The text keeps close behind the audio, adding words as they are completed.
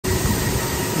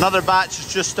Another batch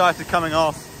has just started coming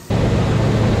off.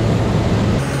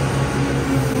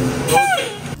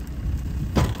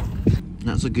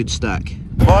 That's a good stack.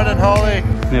 Morning, Holly.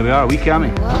 There we are, we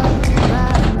coming.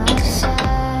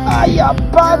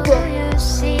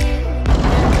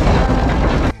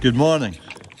 Good morning.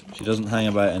 She doesn't hang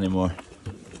about anymore.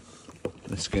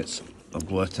 This gets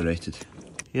obliterated.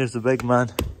 Here's the big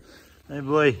man. Hey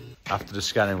boy. After the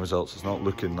scanning results, it's not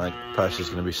looking like Percy's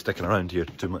going to be sticking around here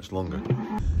too much longer.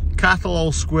 Cattle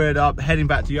all squared up, heading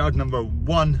back to yard number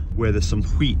 1, where there's some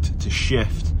wheat to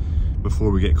shift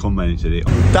before we get combining today.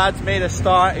 Dad's made a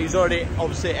start. He's already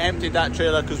obviously emptied that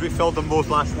trailer because we filled them both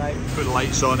last night. Put the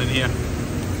lights on in here.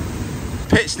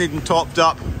 Pit's needing topped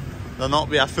up. There'll not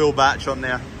be a full batch on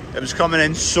there. It was coming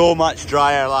in so much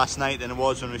drier last night than it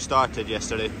was when we started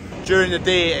yesterday. During the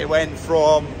day it went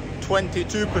from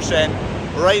 22%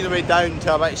 right the way down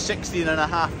to about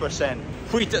 16.5%.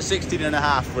 Wheat at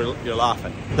 16.5, you're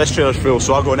laughing. This trailer's full,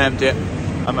 so I'll go and empty it.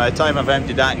 And by the time I've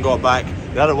emptied that and got back,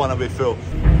 the other one will be full.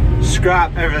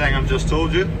 Scrap everything I've just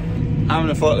told you. Having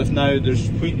a forklift now, there's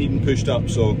wheat needing pushed up,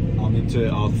 so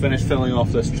I'll finish filling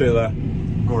off this trailer,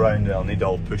 go round it, I'll need it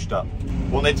all pushed up.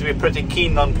 We'll need to be pretty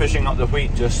keen on pushing up the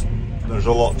wheat, just there's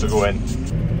a lot to go in.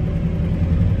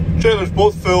 Trailer's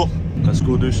both full, let's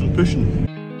go do some pushing.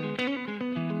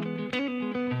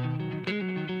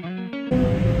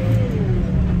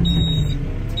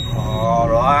 Oh,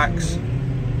 relax.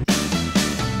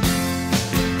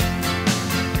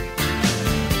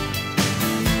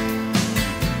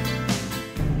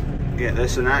 Get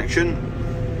this in action.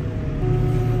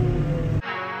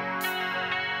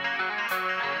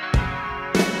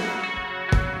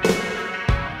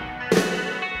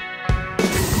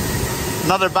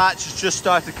 Another batch has just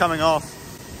started coming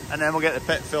off, and then we'll get the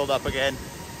pit filled up again.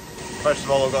 First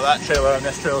of all, we've got that trailer and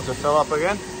this trailer to fill up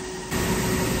again.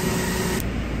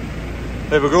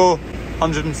 There we go,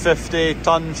 150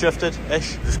 ton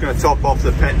shifted-ish. Just going to top off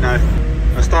the pit now.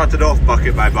 I started off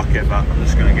bucket by bucket, but I'm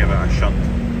just going to give it a shunt.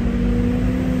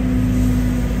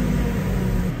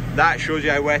 That shows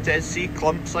you how wet it is. See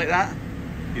clumps like that?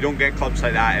 You don't get clumps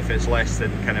like that if it's less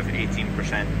than kind of 18%,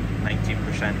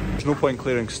 19%. There's no point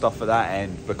clearing stuff at that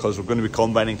end because we're going to be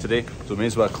combining today, so we may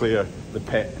as well clear the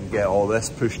pit and get all this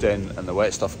pushed in and the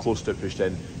wet stuff close to it pushed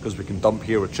in, because we can dump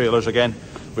here with trailers again.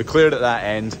 If we cleared at that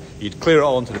end, you'd clear it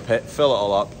all into the pit, fill it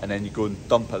all up, and then you go and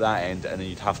dump at that end, and then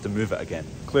you'd have to move it again.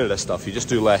 Clear this stuff, you just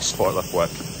do less forklift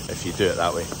work if you do it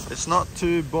that way. It's not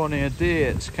too bonny a day,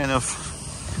 it's kind of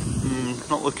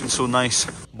not looking so nice.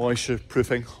 Moisture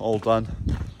proofing all done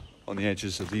on the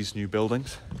edges of these new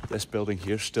buildings. This building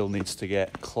here still needs to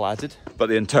get cladded, but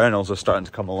the internals are starting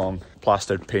to come along.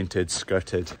 Plastered, painted,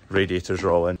 skirted, radiators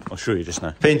are all in. I'll show you just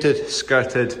now. Painted,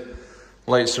 skirted,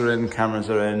 lights are in, cameras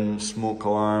are in, smoke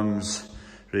alarms,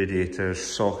 radiators,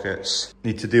 sockets.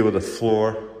 Need to deal with the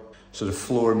floor. So the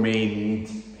floor may need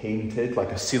painted,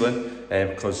 like a ceiling,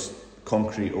 because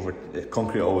concrete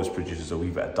always produces a wee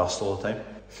bit of dust all the time.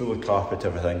 Fully carpet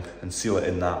everything and seal it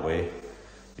in that way.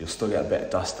 You'll still get a bit of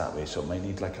dust that way, so it might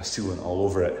need like a sealant all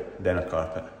over it, then a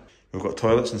carpet. We've got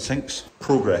toilets and sinks.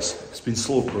 Progress. It's been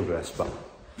slow progress, but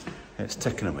it's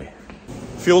ticking away.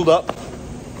 Fueled up,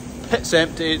 pit's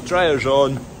empty, dryer's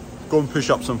on. Go and push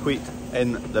up some wheat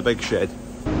in the big shed.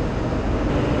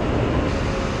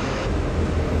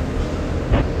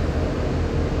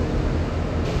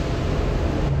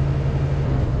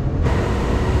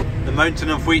 The mountain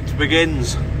of wheat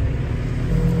begins.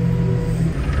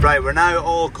 Right, we're now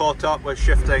all caught up with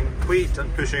shifting wheat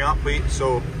and pushing up wheat,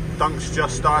 so Dunk's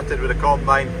just started with a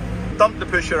combine. Dump the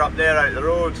pusher up there out the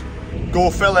road,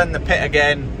 go fill in the pit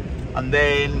again, and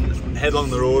then head along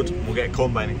the road. We'll get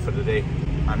combining for the day,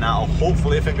 and that'll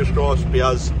hopefully, fingers crossed, be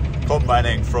us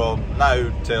combining from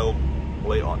now till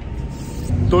late on.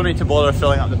 Don't need to bother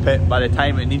filling up the pit. By the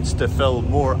time it needs to fill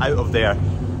more out of there,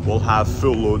 we'll have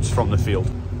full loads from the field.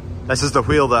 This is the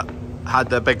wheel that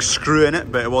had the big screw in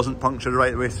it, but it wasn't punctured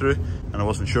right the way through, and I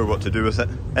wasn't sure what to do with it.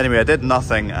 Anyway, I did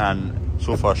nothing, and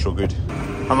so far so good.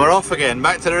 And we're off again,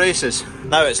 back to the races.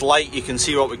 Now it's light, you can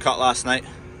see what we cut last night.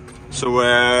 So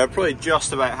we're probably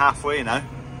just about halfway now.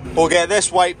 We'll get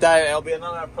this wiped out, it'll be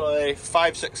another probably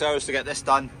 5-6 hours to get this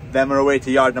done. Then we're away to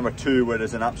yard number 2, where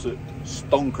there's an absolute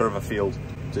stonker of a field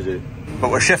to do. But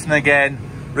we're shifting again,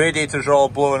 radiators are all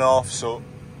blowing off, so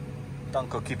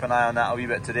Dunk will keep an eye on that a wee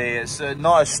bit today. It's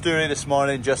not as stewy this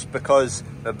morning just because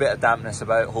a bit of dampness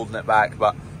about holding it back,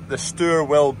 but the stour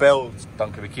will build.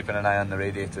 Dunk will be keeping an eye on the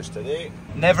radiators today.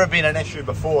 Never been an issue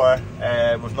before,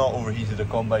 we've not overheated the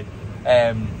combine,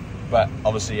 but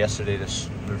obviously yesterday there's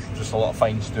just a lot of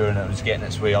fine stour and it was getting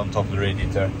its way on top of the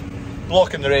radiator.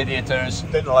 blocking the radiators,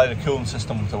 didn't allow the cooling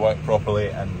system to work properly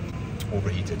and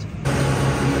overheated.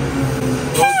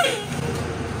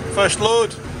 First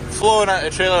load, flowing out the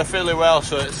trailer fairly well,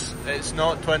 so it's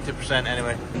not 20%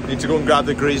 anyway. Need to go and grab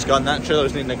the grease gun. That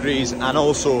trailer's needing a grease, and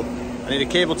also I need a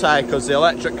cable tie because the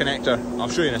electric connector, I'll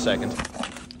show you in a second.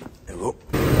 There we go.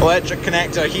 Electric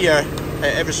connector here,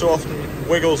 every so often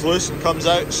wiggles loose and comes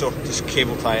out, so just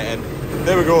cable tie it in.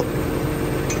 There we go.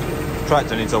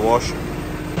 Tractor needs a wash.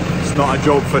 It's not a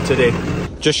job for today.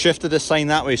 Just shifted the sign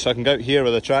that way so I can go out here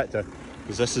with the tractor,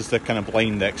 because this is the kind of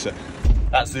blind exit.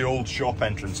 That's the old shop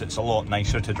entrance. It's a lot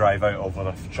nicer to drive out of with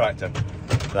a tractor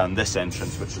than this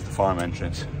entrance, which is the farm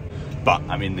entrance. But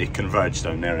I mean, they converge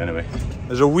down there anyway.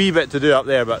 There's a wee bit to do up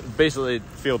there, but basically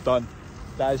field done.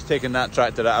 Dad's taking that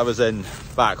tractor that I was in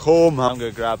back home. I'm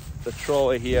going to grab the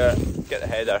trolley here, get the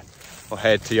header. We'll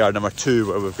head to yard number 2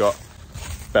 where we've got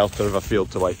belter of a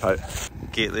field to wipe out.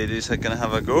 Gate ladies are going to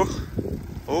have a go.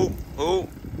 Oh, oh,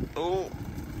 oh.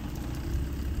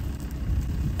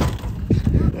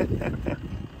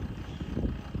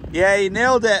 Yeah, you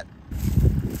nailed it.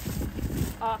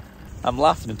 I'm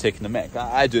laughing and taking the mic.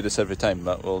 I do this every time,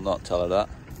 but we'll not tell her that.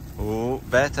 Oh,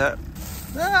 better.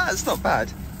 Ah, it's not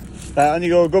bad. Right, on you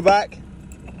go. Go back.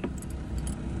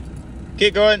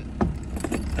 Keep going.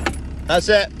 That's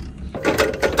it.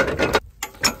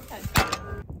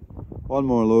 One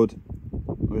more load.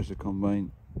 Where's the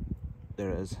combine? There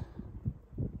it is.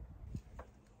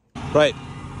 Right,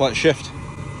 let's shift.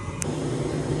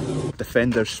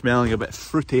 Defender's smelling a bit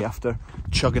fruity after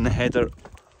chugging the header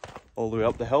all the way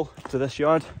up the hill to this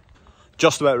yard.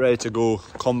 Just about ready to go.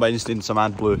 Combine's doing some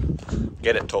AdBlue,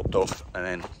 get it topped off, and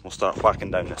then we'll start whacking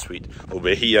down this wheat. We'll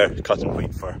be here cutting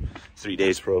wheat for 3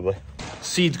 days probably.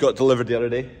 Seed got delivered the other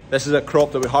day. This is a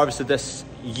crop that we harvested this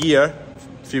year,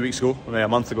 a few weeks ago, maybe a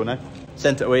month ago now.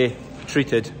 Sent it away,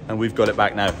 treated, and we've got it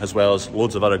back now, as well as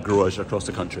loads of other growers across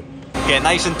the country. Get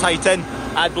nice and tight in.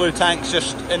 AdBlue tank's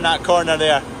just in that corner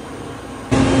there.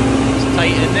 It's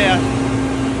tight in there.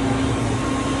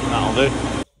 That'll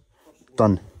do.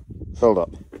 Done. Filled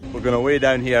up. We're going away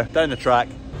down here, down the track.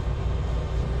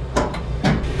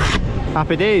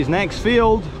 Happy days. Next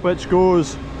field, which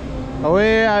goes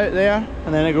away out there,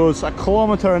 and then it goes a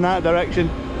kilometre in that direction,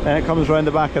 and it comes round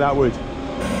the back of that wood.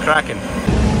 Cracking.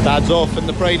 Dad's off in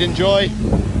the pride and joy.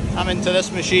 I'm into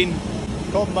this machine.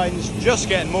 Combine's just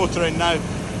getting motoring now.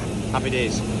 Happy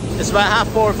days. It's about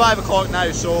 4:30, 5 o'clock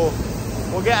now, so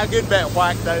we'll get a good bit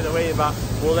whacked out of the way, but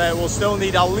we'll still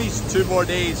need at least 2 more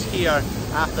days here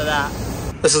after that.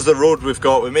 This is the road we've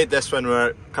got. We made this when we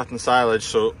were cutting silage,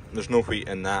 so there's no wheat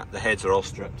in that. The heads are all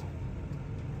stripped.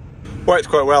 Worked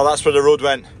quite well. That's where the road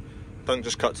went. Dunk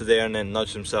just cut to there and then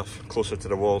nudged himself closer to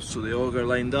the wall, so the auger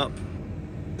lined up.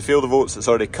 The field of oats that's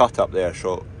already cut up there,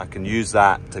 so I can use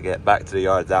that to get back to the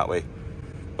yard that way.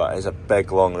 But it's a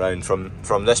big long round from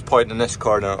this point in this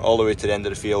corner all the way to the end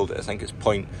of the field. I think it's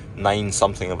 0.9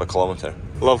 something of a kilometre.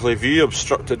 Lovely view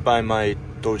obstructed by my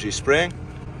dodgy spraying.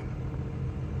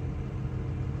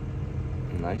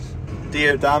 Nice.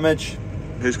 Deer damage.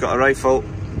 Who's got a rifle?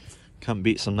 Can't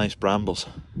beat some nice brambles.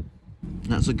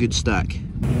 That's a good stack.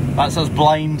 That's us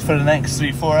blind for the next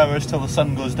 3-4 hours till the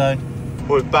sun goes down.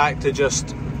 We're back to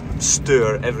just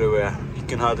stoor everywhere. You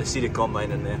can hardly see the combine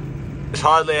in there. There's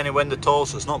hardly any wind at all,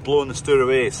 so it's not blowing the stoor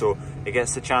away, so it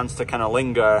gets the chance to kind of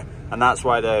linger, and that's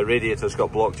why the radiators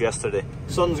got blocked yesterday.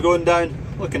 Sun's going down,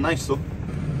 looking nice though.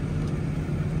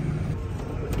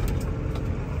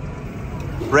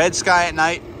 Red sky at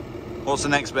night. What's the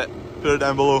next bit? Put it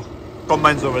down below.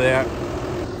 Combine's over there.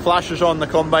 Flashers on the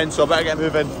combine, so I better get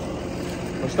moving.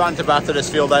 We're starting to batter this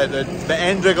field out. The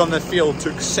end rig on the field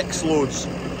took 6 loads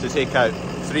to take out.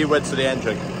 3 widths of the end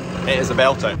rig. It is a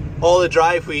belter. All the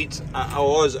dry wheat, I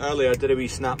was earlier, did a wee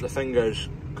snap the fingers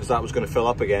because that was going to fill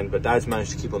up again, but Dad's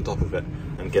managed to keep on top of it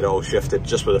and get it all shifted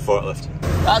just with a forklift.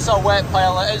 That's our wet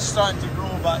pile. It is starting to grow,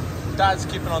 but Dad's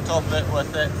keeping on top of it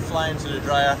with it flying to the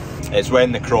dryer. It's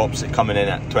when the crops are coming in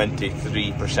at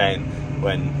 23%,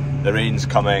 when the rain's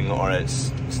coming or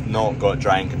it's not got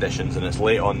drying conditions and it's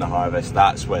late on the harvest,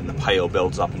 that's when the pile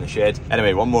builds up in the shed.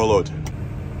 Anyway, one more load.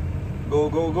 Go,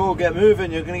 go, go, get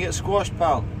moving, you're going to get squashed,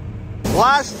 pal.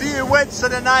 Last few widths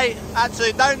of the night,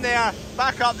 actually down there,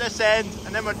 back up this end,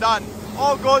 and then we're done.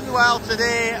 All going well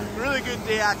today, really good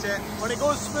day at it. When it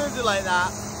goes smoothly like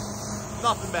that,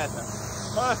 nothing better.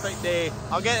 Perfect day.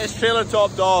 I'll get this trailer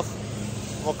topped off,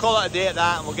 we'll call it a day at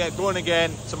that, and we'll get going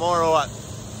again tomorrow at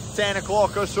 10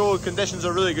 o'clock or so. Conditions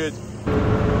are really good.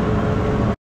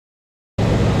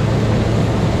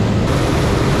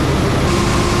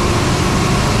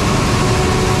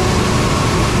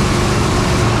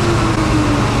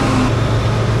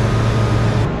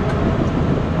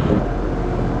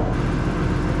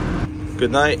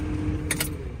 Good night.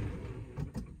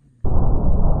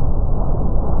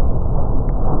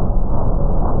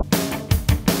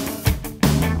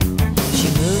 She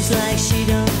moves like she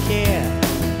don't care.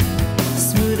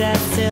 Smooth as silk.